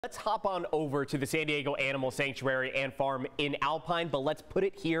Let's hop on over to the San Diego Animal Sanctuary and Farm in Alpine, but let's put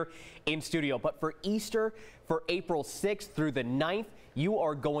it here in studio. But for Easter, for April 6th through the 9th, you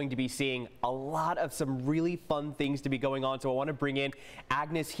are going to be seeing a lot of some really fun things to be going on. So I want to bring in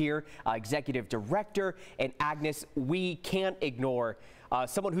Agnes here, Executive Director. And Agnes, we can't ignore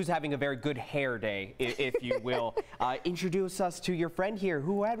someone who's having a very good hair day, if you will. Introduce us to your friend here.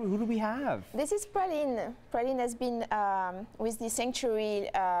 Who do we have? This is Praline. Praline has been with the sanctuary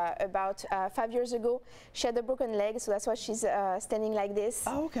about 5 years ago. She had a broken leg, so that's why she's standing like this.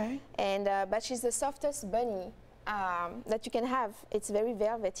 Oh, okay. And but she's the softest bunny that you can have. It's very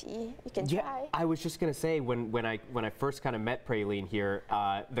velvety. You can try. I was just gonna say when I first kind of met Praline here,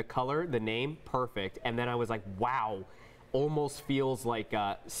 the color, the name, perfect, and then I was like, wow. Almost feels like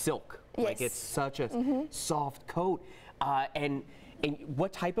silk. Yes. Like it's such a soft coat. And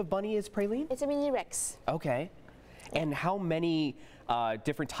what type of bunny is Praline? It's a mini Rex. Okay. And how many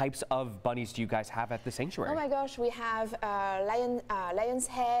different types of bunnies do you guys have at the sanctuary? Oh my gosh, we have lion's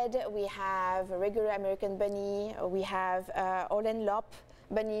head, we have a regular American bunny, we have Holland Lop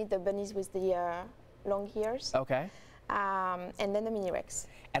bunny, the bunnies with the long ears. Okay. And then the mini Rex.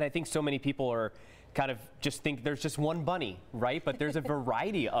 And I think so many people are kind of just think there's just one bunny, right? But there's a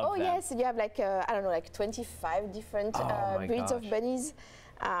variety of them. Oh yes, you have like, I don't know, like 25 different breeds of bunnies.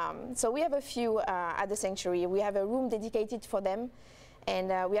 So we have a few at the sanctuary. We have a room dedicated for them.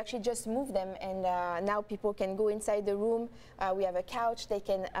 And we actually just moved them, and now people can go inside the room. We have a couch. They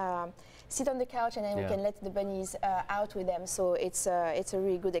can sit on the couch, and then we can let the bunnies out with them. So it's a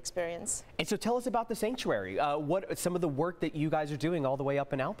really good experience. And so tell us about the sanctuary. What some of the work that you guys are doing all the way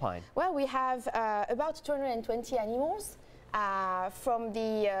up in Alpine? Well, we have about 220 animals. From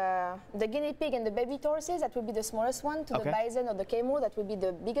the guinea pig and the baby tortoises, that would be the smallest one, to the bison or the camo, that would be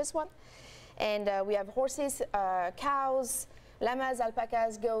the biggest one. And we have horses, cows, llamas,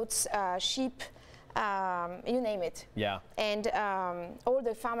 alpacas, goats, sheep, you name it. Yeah. And all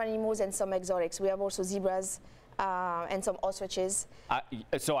the farm animals and some exotics. We have also zebras and some ostriches.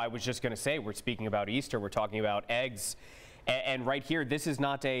 So I was just going to say, we're speaking about Easter, we're talking about eggs. And right here, this is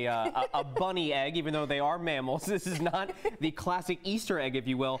not a bunny egg, even though they are mammals. This is not the classic Easter egg, if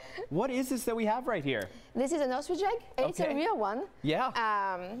you will. What is this that we have right here? This is an ostrich egg, and it's a real one.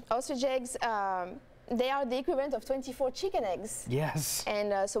 Yeah. Ostrich eggs, they are the equivalent of 24 chicken eggs. Yes.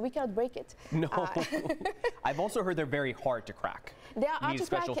 And so we cannot break it. No. I've also heard they're very hard to crack. They are hard to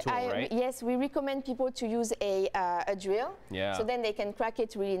crack. Tool, right? Yes, we recommend people to use a drill. Yeah. So then they can crack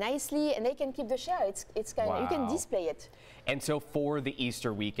it really nicely, and they can keep the shell. It's kind of, you can display it. And so for the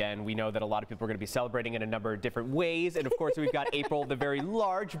Easter weekend, we know that a lot of people are going to be celebrating in a number of different ways. And of course, we've got April, the very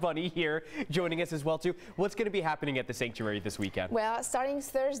large bunny here, joining us as well too. What's going to be happening at the sanctuary this weekend? Well, starting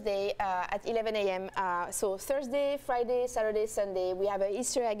Thursday at 11 a.m. So Thursday, Friday, Saturday, Sunday, we have an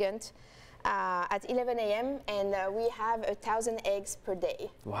Easter egg hunt at 11 a.m. and we have 1,000 eggs per day.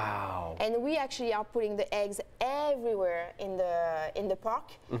 Wow. And we actually are putting the eggs everywhere in the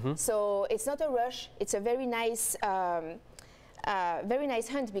park. So it's not a rush. It's a very nice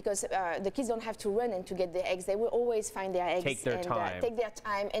hunt, because the kids don't have to run and to get the eggs. They will always find their eggs. Take their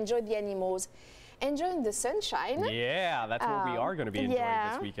time, enjoy the animals. Enjoying the sunshine. Yeah, that's what we are going to be enjoying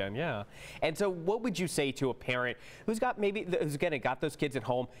this weekend. Yeah. And so what would you say to a parent who's got got those kids at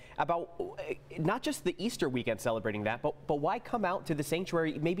home about not just the Easter weekend celebrating that, but why come out to the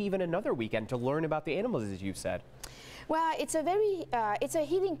sanctuary maybe even another weekend to learn about the animals, as you said? Well, it's a very it's a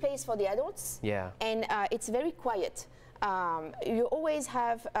healing place for the adults. Yeah. And it's very quiet. You always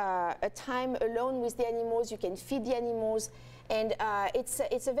have a time alone with the animals. You can feed the animals, and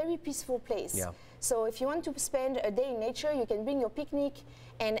it's a very peaceful place. Yeah. So if you want to spend a day in nature, you can bring your picnic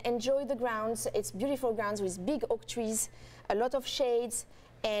and enjoy the grounds. It's beautiful grounds with big oak trees, a lot of shades,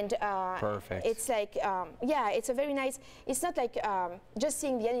 and perfect. It's like yeah, it's a very nice. It's not like just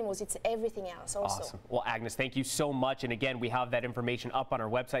seeing the animals. It's everything else also. Awesome. Well, Agnes, thank you so much. And again, we have that information up on our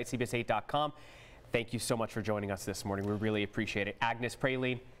website, cbs8.com. Thank you so much for joining us this morning. We really appreciate it. Agnes,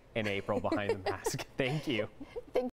 Praline, and April behind the mask. Thank you.